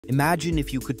Imagine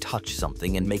if you could touch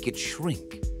something and make it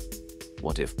shrink.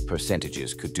 What if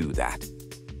percentages could do that?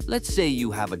 Let's say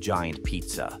you have a giant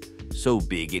pizza, so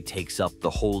big it takes up the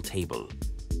whole table.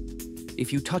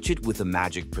 If you touch it with a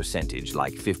magic percentage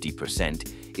like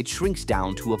 50%, it shrinks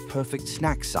down to a perfect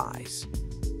snack size.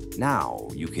 Now,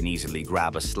 you can easily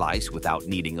grab a slice without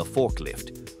needing a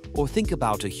forklift, or think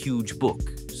about a huge book,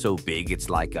 so big it's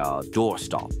like a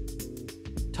doorstop.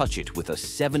 Touch it with a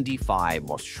 75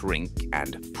 or shrink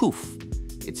and poof,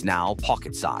 it's now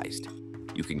pocket-sized.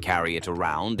 You can carry it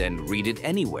around and read it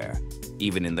anywhere,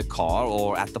 even in the car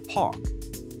or at the park.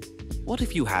 What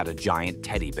if you had a giant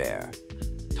teddy bear?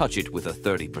 Touch it with a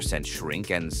 30% shrink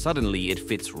and suddenly it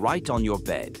fits right on your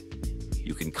bed.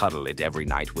 You can cuddle it every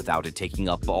night without it taking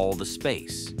up all the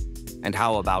space. And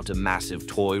how about a massive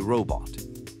toy robot?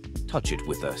 Touch it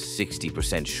with a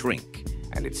 60% shrink,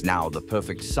 and it's now the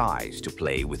perfect size to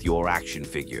play with your action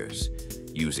figures.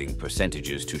 Using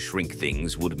percentages to shrink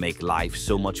things would make life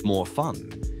so much more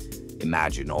fun.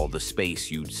 Imagine all the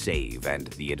space you'd save and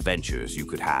the adventures you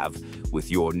could have with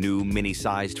your new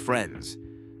mini-sized friends.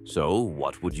 So,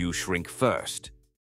 what would you shrink first?